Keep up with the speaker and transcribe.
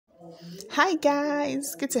Hi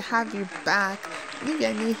guys, good to have you back. If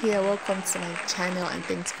you're new here, welcome to my channel and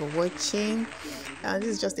thanks for watching. This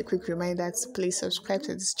is just a quick reminder to please subscribe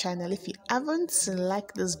to this channel if you haven't.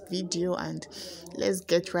 Like this video and let's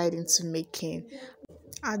get right into making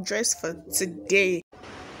our dress for today.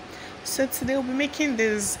 So today we'll be making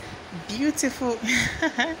this beautiful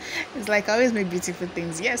it's like I always make beautiful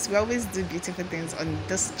things. Yes, we always do beautiful things on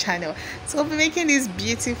this channel. So we'll be making this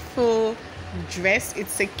beautiful dress.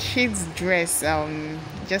 It's a kid's dress,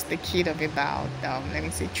 just a kid of about let me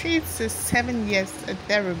say 3 to 7 years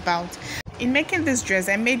thereabout. In making this dress,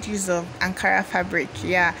 I made use of Ankara fabric.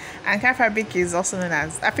 Yeah, Ankara fabric is also known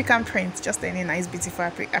as African print, just any nice, beautiful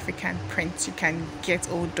African print you can get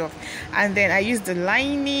hold of. And then I used the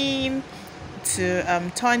lining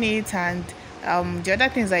to turn it, and the other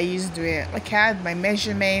things I used were okay. I had my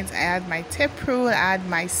measurements, I had my tape rule, I had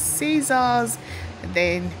my scissors,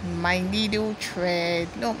 then my needle thread,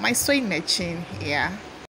 no, my sewing machine. Yeah.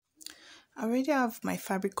 I already have my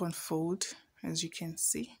fabric on fold, as you can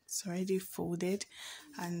see. It's already folded,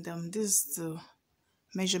 and this is the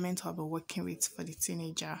measurement I'll be working with for the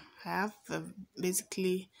teenager. I have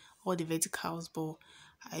basically all the verticals, but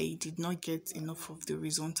I did not get enough of the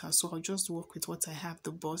horizontal, so I'll just work with what I have,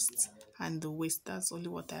 the bust and the waist. That's only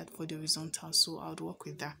what I had for the horizontal, so I'll work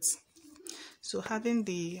with that. So having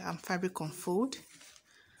the fabric on fold,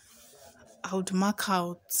 I would mark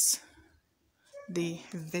out the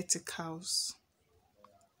verticals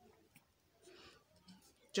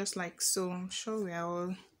just like so. I'm sure we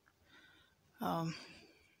are all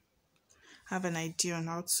have an idea on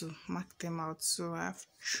how to mark them out. So I have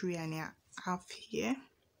 3.5 here,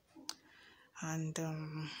 and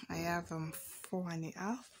I have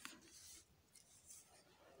 4.5.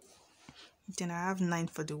 Then I have 9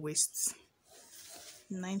 for the waist.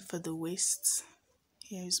 9 for the waist.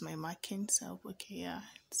 Here is my marking. So okay, yeah,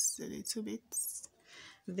 it's a little bit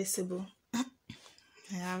visible. I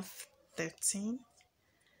have 13.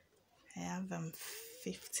 I have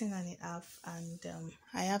 15.5, and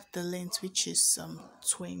I have the length, which is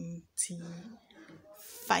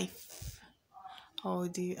 25. Oh,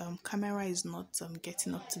 the camera is not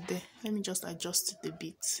getting up to there. Let me just adjust it a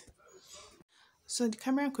bit. So the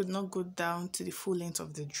camera could not go down to the full length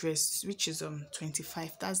of the dress, which is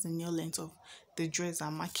 25. That's the new length of the dress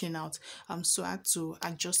I'm marking out. So I had to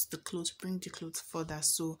adjust the clothes, bring the clothes further,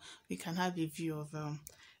 so we can have a view of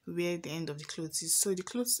where the end of the clothes is. So the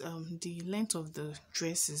clothes, the length of the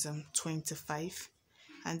dress is 25,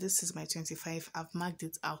 and this is my 25. I've marked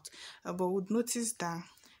it out, but would notice that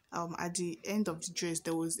at the end of the dress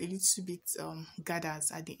there was a little bit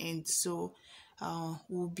gathers at the end, so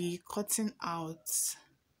we'll be cutting out,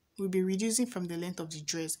 we'll be reducing from the length of the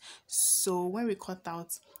dress. So when we cut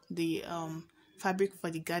out the fabric for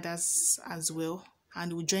the gathers as well,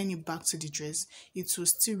 and we'll join it back to the dress, it will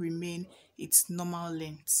still remain its normal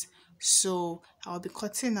length. So I'll be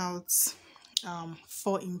cutting out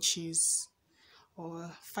 4 inches, or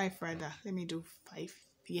 5 rather. Let me do 5.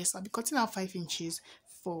 Yes, I'll be cutting out 5 inches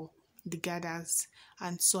for the gathers,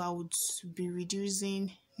 and so I would be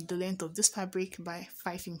reducing the length of this fabric by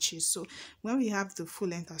 5 inches. So when we have the full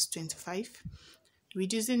length as 25,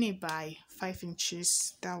 reducing it by 5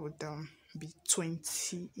 inches, that would be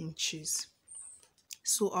 20 inches.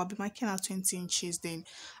 So I'll be marking out 20 inches, then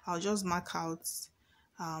I'll just mark out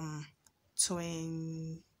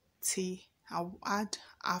 20. I'll add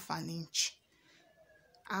half inch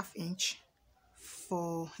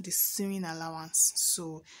for the sewing allowance.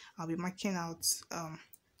 So I'll be marking out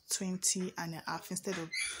 20.5 instead of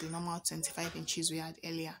the normal 25 inches we had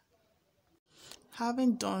earlier.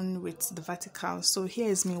 Having done with the vertical, so here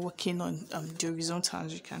is me working on the horizontal.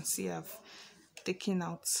 As you can see, I've taken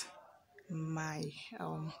out my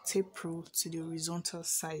tape rule to the horizontal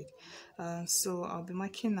side. So I'll be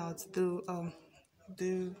marking out the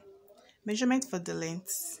measurement for the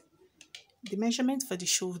length. The measurement for the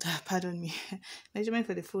shoulder, pardon me, measurement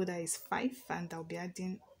for the shoulder is 5, and I'll be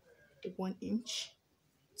adding 1 inch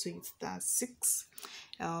to it. That's 6.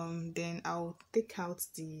 Then I'll take out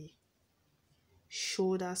the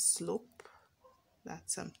shoulder slope.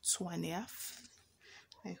 That's 2.5.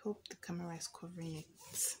 I hope the camera is covering it.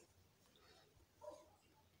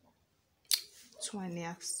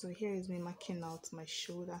 2.5. So here is me marking out my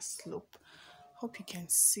shoulder slope. Hope you can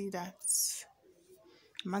see that.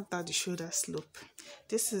 Marked out the shoulder slope.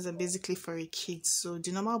 This is basically for a kid, so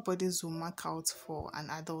the normal bodies will mark out for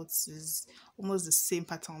an adult is almost the same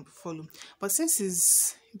pattern we follow. But since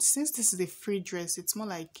this is a free dress, it's more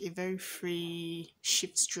like a very free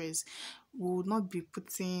shift dress. We will not be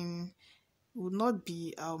putting would not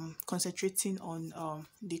be concentrating on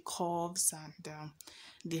the curves and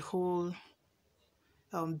the whole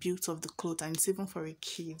build of the cloth, and it's even for a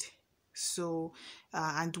kid. So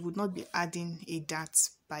and would not be adding a dart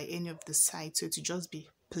by any of the sides, so it will just be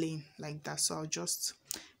plain like that. So I'll just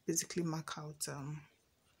basically mark out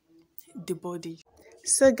the body.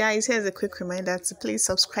 So guys, here's a quick reminder to please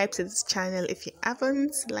subscribe to this channel if you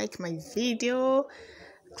haven't, like my video,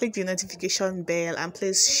 click the notification bell, and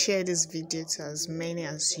please share this video to as many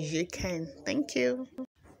as you can. Thank you.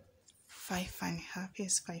 5.5,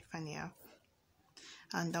 here's 5.5,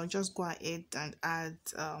 and I'll just go ahead and add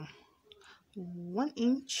 1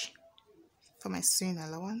 inch for my sewing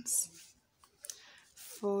allowance.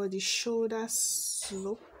 For the shoulder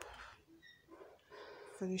slope,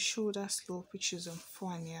 which is on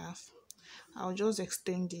 4.5, I'll just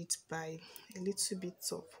extend it by a little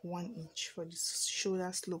bit of 1 inch for the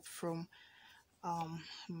shoulder slope from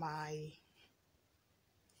my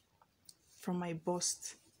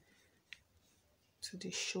bust to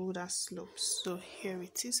the shoulder slope. So here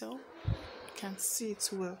it is. Oh, you can see it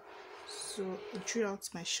well. So I drew out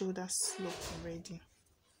my shoulder slope already.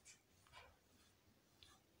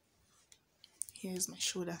 Here's my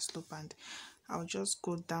shoulder slope, and I'll just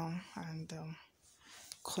go down and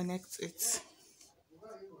connect it.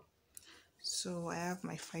 So I have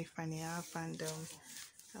my 5.5,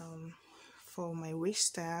 and for my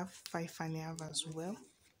waist I have 5.5 as well.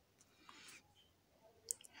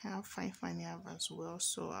 I have 5.5 as well,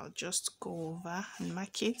 so I'll just go over and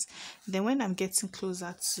mark it. Then when I'm getting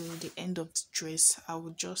closer to the end of the dress, I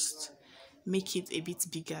will just make it a bit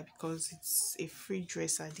bigger because it's a free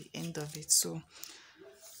dress at the end of it. So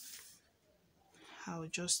I'll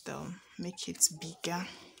just make it bigger.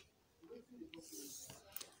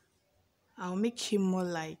 I'll make it more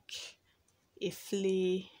like a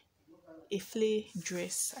flay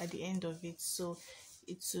dress at the end of it, so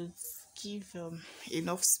it would give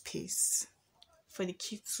enough space for the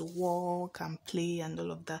kids to walk and play and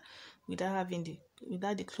all of that,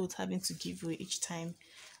 without the clothes having to give way each time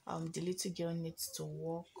the little girl needs to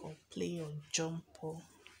walk or play or jump or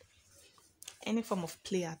any form of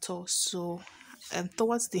play at all. So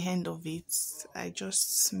towards the end of it, I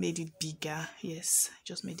just made it bigger. Yes, I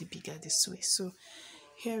just made it bigger this way. So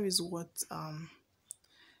here is what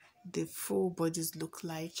the full bodies look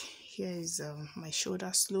like. Here is my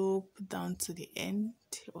shoulder slope down to the end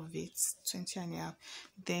of it, 20.5.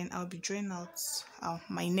 Then I'll be drawing out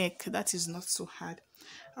my neck. That is not so hard.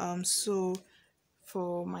 So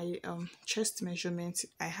for my chest measurement,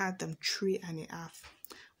 I had them 3.5,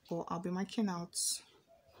 but I'll be marking out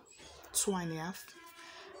 2.5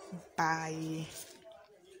 by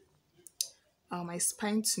my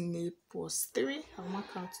spine to nape was 3. I'll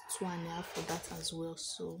mark out 2.5 for that as well.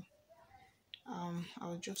 So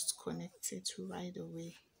I'll just connect it right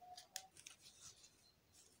away.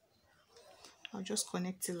 I'll just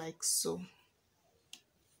connect it like so.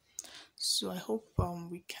 So I hope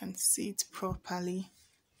we can see it properly.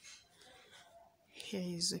 Here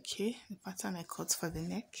is okay, the pattern I cut for the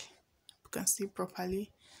neck. You can see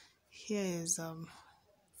properly. Here is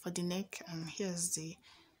for the neck, and here's the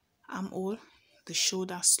armhole, the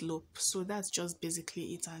shoulder slope. So that's just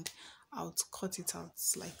basically it, and I'll cut it out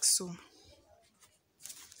like so.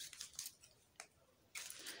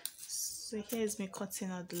 So here's me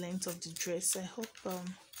cutting out the length of the dress. I hope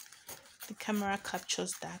the camera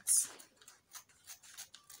captures that.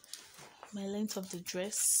 My length of the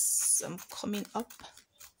dress, I'm coming up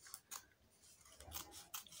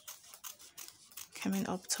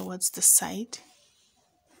towards the side.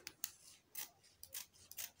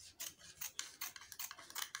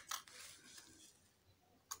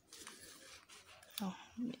 Oh,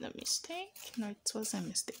 I made a mistake. No, it wasn't a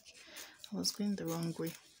mistake. I was going the wrong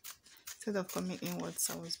way. Instead of coming inwards,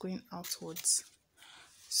 I was going outwards.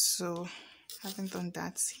 So having done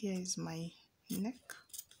that, here is my neck.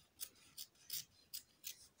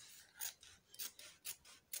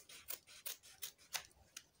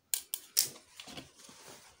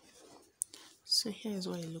 So here is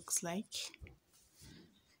what it looks like.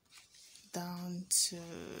 Down to,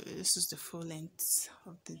 this is the full length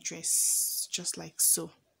of the dress, just like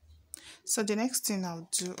so. So the next thing I'll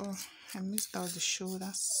do, oh, I missed out the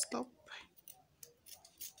shoulder slope.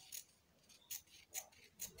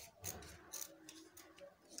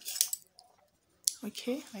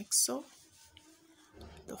 Okay, like so,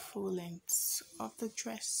 the full length of the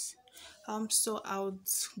dress. So I'll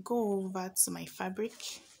go over to my fabric,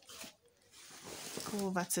 go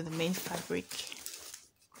over to the main fabric,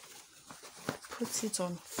 put it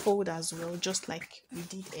on fold as well, just like we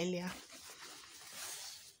did earlier.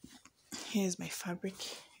 Here's my fabric.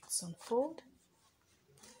 Let's unfold.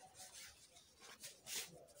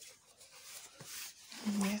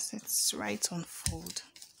 Yes, it's right on fold.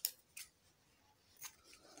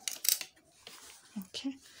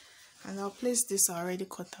 Okay, and I'll place this already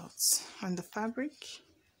cut out on the fabric,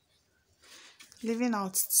 leaving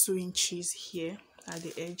out 2 inches here at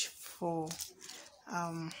the edge for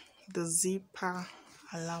the zipper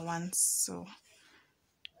allowance. So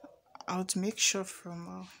I would make sure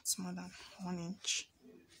from it's more than 1 inch.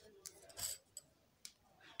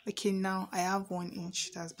 Okay, now I have 1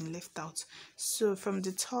 inch that's been left out. So from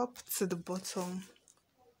the top to the bottom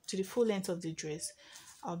to the full length of the dress,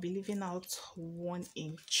 I'll be leaving out 1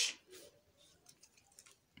 inch.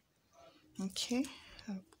 Okay,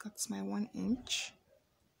 I've got my 1 inch,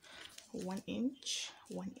 1 inch,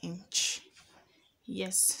 1 inch.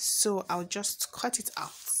 Yes, so I'll just cut it out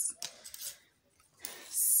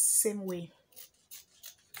same way.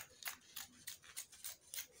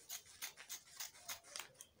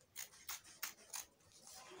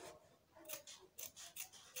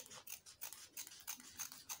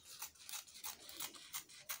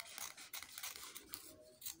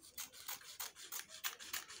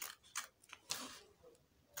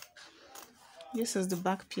 This is the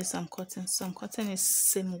back piece I'm cutting, so I'm cutting it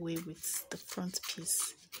same way with the front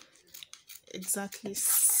piece. Exactly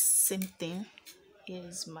same thing. Here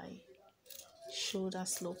is my shoulder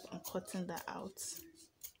slope. I'm cutting that out.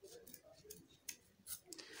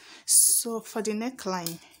 So for the neckline,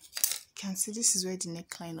 you can see this is where the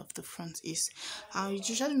neckline of the front is. You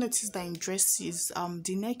usually notice that in dresses,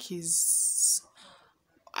 the neck is,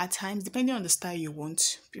 at times, depending on the style you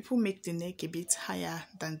want, people make the neck a bit higher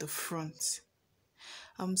than the front.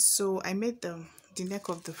 So I made the neck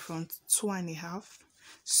of the front 2.5,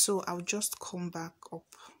 so I'll just come back up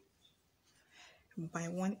by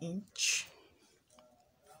 1 inch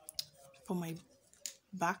for my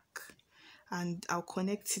back, and I'll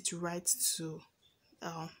connect it right to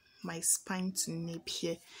my spine to nape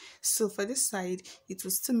here. So for this side, it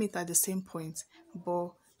will still meet at the same point,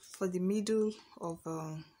 but for the middle of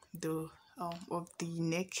the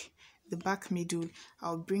neck, the back middle,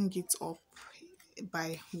 I'll bring it up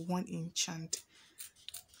by 1 inch and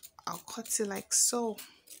I'll cut it like so.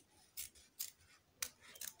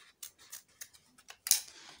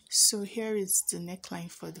 So here is the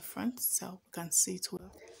neckline for the front, so you can see it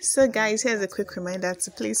well. So guys, here's a quick reminder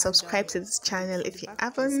to please subscribe to this channel if you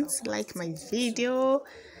haven't, like my video,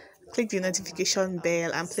 click the notification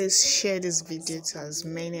bell, and please share this video to as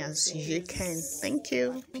many as you can. Thank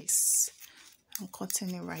you. I'm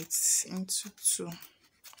cutting it right into 2,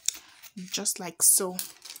 just like so.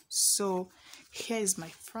 So here is my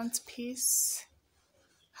front piece,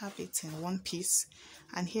 have it in 1 piece,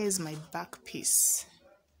 and here is my back piece.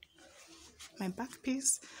 My back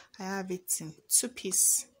piece, I have it in 2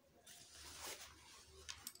 pieces.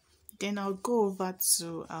 Then I'll go over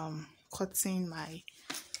to cutting my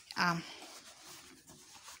arm.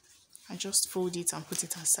 I just fold it and put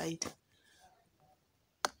it aside.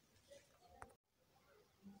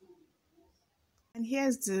 And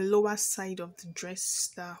here's the lower side of the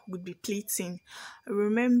dress that would be pleating.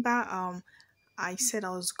 Remember, I said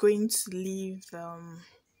I was going to leave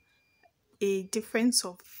a difference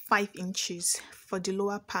of 5 inches for the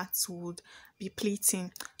lower parts would be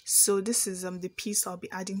pleating. So this is the piece I'll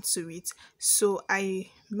be adding to it. So I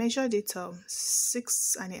measured it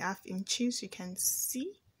 6.5 inches. You can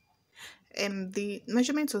see the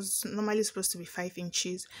measurement was normally supposed to be 5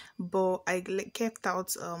 inches, but I kept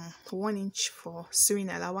out 1 inch for sewing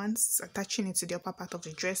allowance, attaching it to the upper part of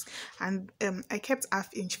the dress, and I kept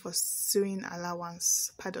 ½ inch for sewing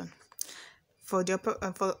allowance, for the upper,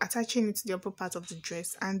 for attaching it to the upper part of the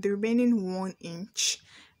dress, and the remaining 1 inch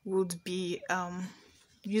would be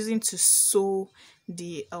using to sew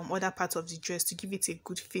the other part of the dress to give it a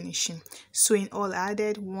good finishing. So in all, I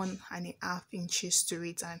added 1.5 inches to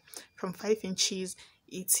it, and from 5 inches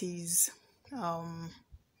it is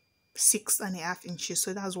 6.5 inches.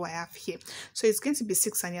 So that's what I have here. So it's going to be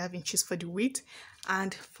 6.5 inches for the width,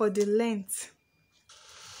 and for the length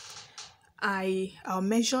I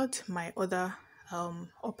measured my other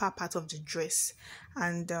upper part of the dress,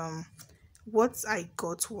 and what I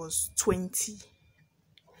got was 20.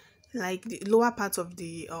 Like the lower part of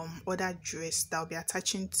the other dress that I'll be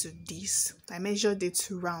attaching to this, I measured it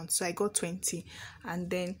round, so I got 20, and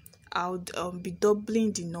then I'll be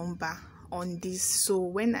doubling the number on this, so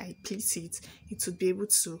when I pleat it, it would be able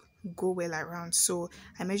to go well around. So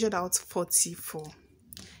I measured out 40 for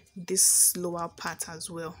this lower part as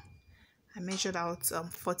well. I measured out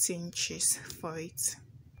 40 inches for it,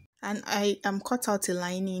 and I cut out a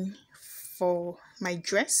lining for my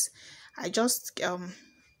dress. I just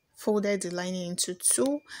folded the lining into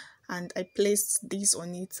two, and I placed these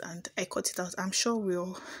on it and I cut it out. I'm sure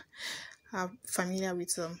we'll are familiar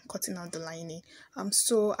with cutting out the lining.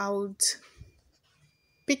 So I would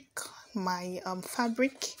pick my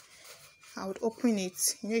fabric. I would open it,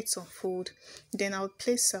 it's unfold. Then I would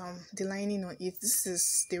place the lining on it. This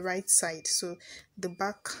is the right side, so the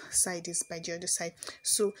back side is by the other side.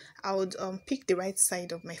 So I would pick the right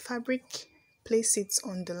side of my fabric, place it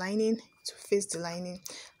on the lining to face the lining,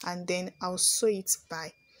 and then I'll sew it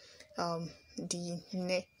by the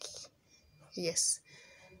neck. Yes,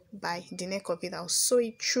 by the neck of it. I'll sew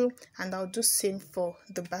it through, and I'll do same for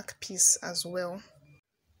the back piece as well.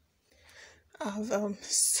 I've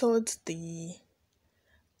sewed the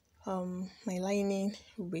my lining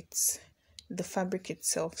with the fabric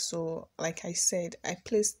itself. So like I said, I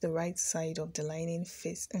placed the right side of the lining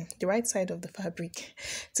the right side of the fabric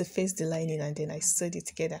to face the lining, and then I sewed it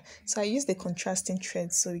together. So I used the contrasting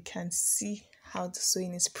thread so you can see how the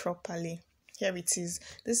sewing is properly. Here it is.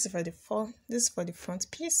 This is for the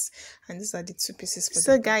front piece, and these are the two pieces for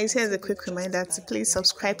so guys, here's a quick reminder to please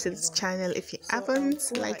subscribe to this channel if you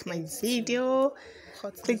haven't. Like my video,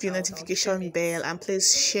 click the notification bell, and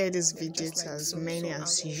please share this video to as many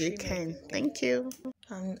as you can. Thank you.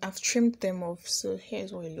 And I've trimmed them off, so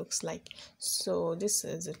here's what it looks like. So this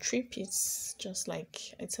is a 3-piece, just like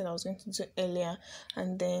I said I was going to do earlier,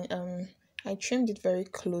 and then I trimmed it very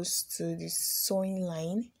close to the sewing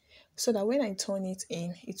line, so that when I turn it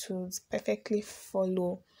in, it will perfectly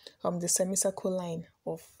follow the semicircle line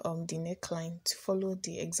of the neckline, to follow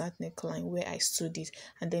the exact neckline where I sewed it,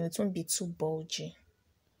 and then it won't be too bulgy.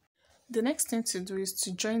 The next thing to do is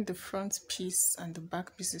to join the front piece and the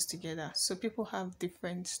back pieces together. So people have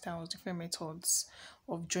different styles, different methods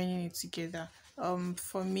of joining it together.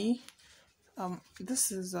 For me,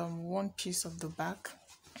 this is one piece of the back.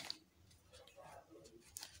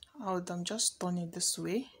 I would just turn it this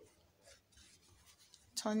way.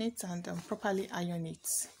 Turn it and properly iron it.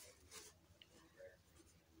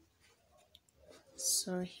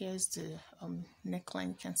 So here's the neckline.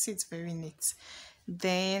 You can see it's very neat.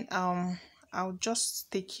 Then I'll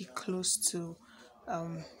just take it close to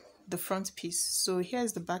the front piece. So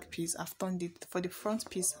here's the back piece. I've turned it. For the front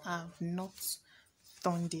piece, I've not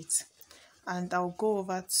turned it, and I'll go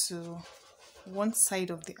over to one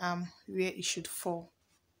side of the arm where it should fall,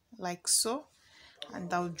 like so,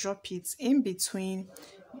 and I'll drop it in between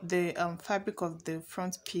the fabric of the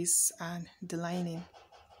front piece and the lining.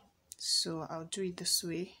 So I'll do it this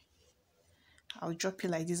way. I'll drop it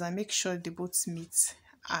like this and make sure they both meet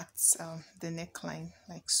at the neckline,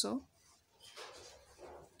 like so.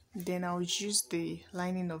 Then I'll use the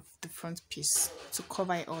lining of the front piece to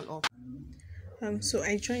cover it all up. So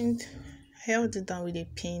I held it down with a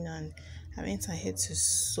pin, and I went ahead to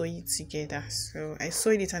sew it together. So I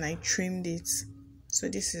sewed it and I trimmed it. So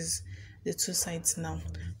this is the two sides now.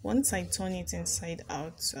 Once I turn it inside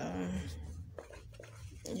out,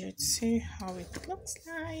 you'd see how it looks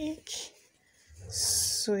like.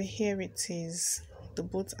 So here it is, the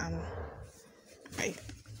both arm I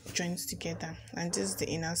joined together, and this is the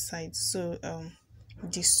inner side. So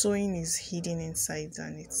the sewing is hidden inside,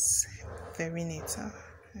 and it's very neat.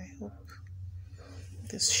 I hope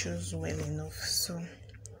this shows well enough. So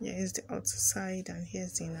here is the outer side and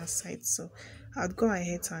here's the inner side. So I'll go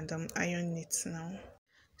ahead and iron it now.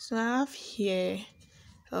 So I have here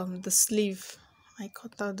the sleeve. I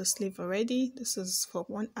cut out the sleeve already. This is for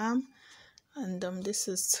one arm, and this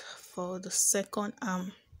is for the second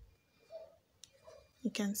arm.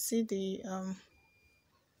 You can see the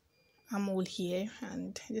armhole here,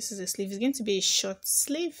 and this is a sleeve. It's going to be a short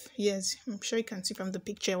sleeve. Yes, I'm sure you can see from the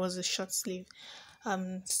picture it was a short sleeve.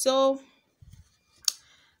 So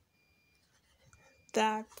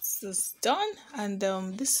that is done, and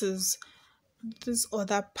this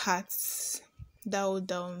other parts that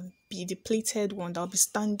would be the pleated one that will be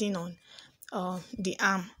standing on the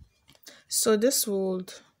arm. So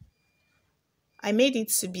I made it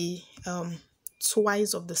to be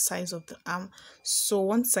twice of the size of the arm. So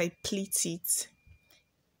once I pleat it,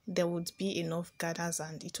 there would be enough gathers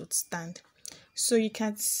and it would stand. So you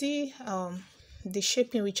can see the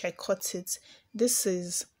shape in which I cut it. This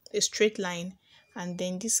is a straight line, and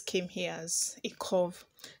then this came here as a curve.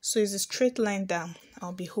 So it's a straight line that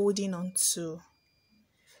I'll be holding on to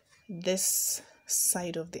this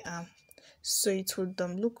side of the arm. So it would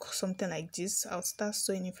look something like this. I'll start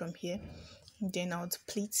sewing it from here, and then I'll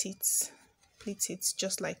pleat it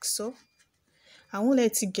just like so. I won't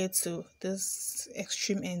let it get to this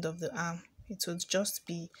extreme end of the arm. It would just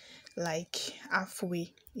be like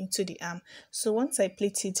halfway into the arm. So once I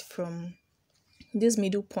pleat it from this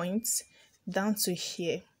middle point down to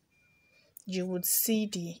here, you would see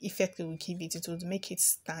the effect it will give it. It would make it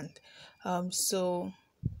stand. So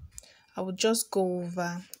I would just go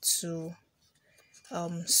over to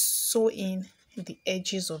sew in the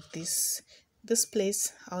edges of this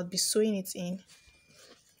place. I'll be sewing it in.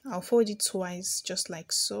 I'll fold it twice, just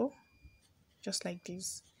like so, just like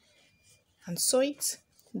this, and sew it.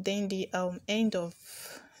 Then the end of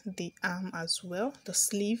the arm as well, the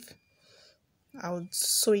sleeve, I would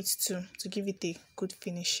sew it too to give it a good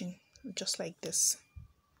finishing, just like this.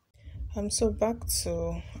 So back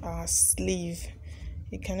to our sleeve.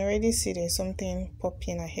 You can already see there's something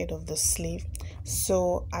popping ahead of the sleeve.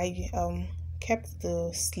 So I kept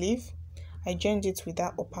the sleeve. I joined it with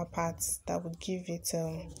that upper part that would give it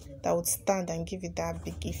that would stand and give it that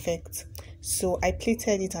big effect. So I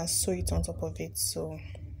pleated it and sewed it on top of it. So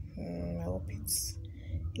I hope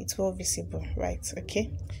it's well visible, right?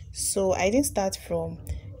 Okay, so I didn't start from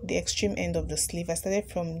the extreme end of the sleeve. I started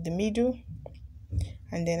from the middle,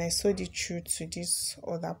 and then I sewed it through to this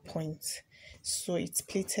other point. So it's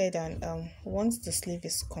pleated, and once the sleeve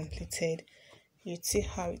is completed, you see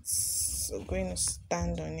how it's going to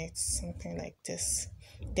stand on it, something like this.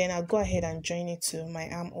 Then I'll go ahead and join it to my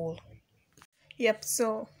armhole. Yep,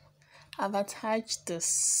 so I've attached the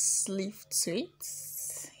sleeve to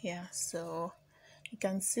it. Yeah, so you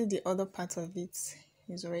can see the other part of it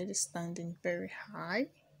is already standing very high.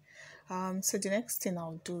 So the next thing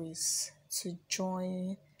I'll do is to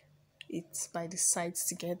join it by the sides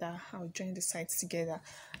together. I'll join the sides together,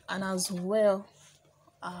 and as well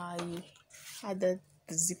I added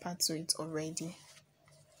the zipper to it already.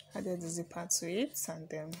 Added the zipper to it, and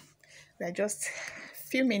then we're just a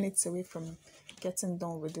few minutes away from getting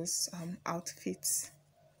done with this outfit.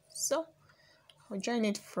 So I'll join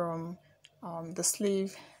it from the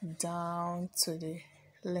sleeve down to the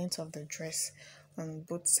length of the dress on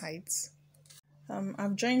both sides.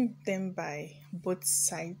 I've joined them by both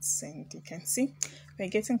sides, and you can see we're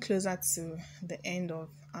getting closer to the end of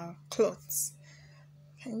our clothes.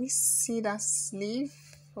 Can we see that sleeve?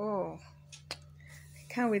 Oh, I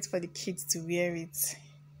can't wait for the kids to wear it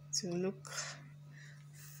to look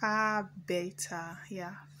far better.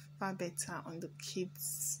 Yeah, far better on the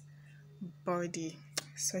kids' body.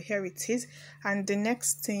 So here it is, and the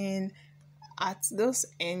next thing, at this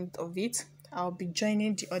end of it, I'll be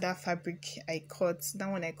joining the other fabric I cut.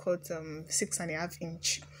 That one I cut 6.5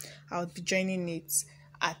 inch. I'll be joining it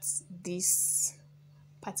at this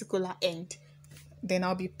particular end. Then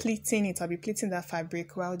I'll be pleating it. I'll be pleating that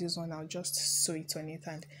fabric, while this one I'll just sew it on it,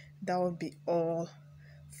 and that will be all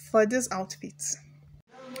for this outfit.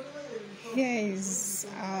 Here is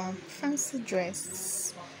our fancy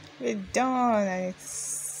dress. We're done, and it's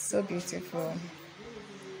so beautiful.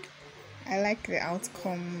 I like the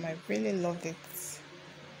outcome. I really loved it.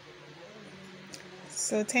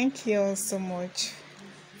 So thank you all so much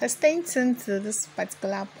for staying tuned to this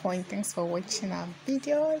particular point. Thanks for watching our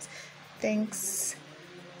videos. Thanks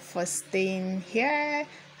for staying here,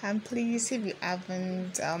 and please, if you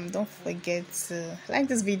haven't, don't forget to like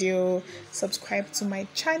this video, subscribe to my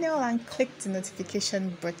channel, and click the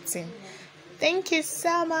notification button. Thank you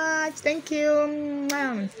so much. Thank you.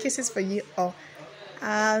 Kisses for you all.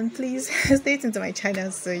 Please stay tuned to my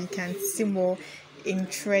channel so you can see more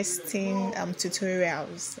interesting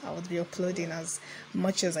tutorials. I will be uploading as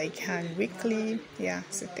much as I can weekly. Yeah,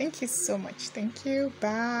 so thank you so much. Thank you.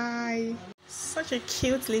 Bye. Such a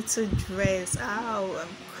cute little dress. Oh,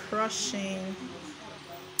 I'm crushing.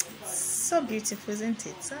 So beautiful, isn't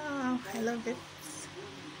it? Oh, I love it.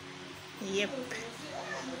 Yep.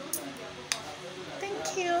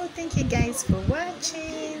 Thank you guys for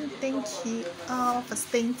watching. Thank you all for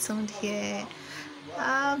staying tuned here.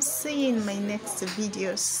 I'll see you in my next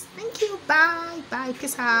videos. Thank you. Bye.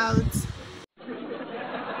 Peace out.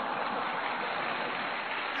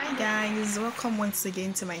 Hi guys, welcome once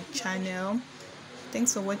again to my channel.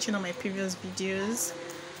 Thanks for watching all my previous videos.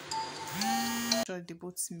 Sure, the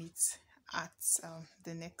both meet at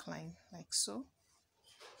the neckline, like so.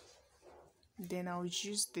 Then I'll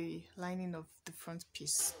use the lining of the front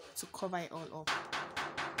piece to cover it all up.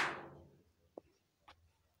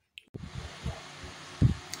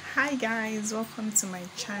 Hi guys, welcome to my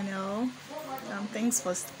channel. Thanks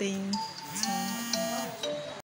for staying tuned.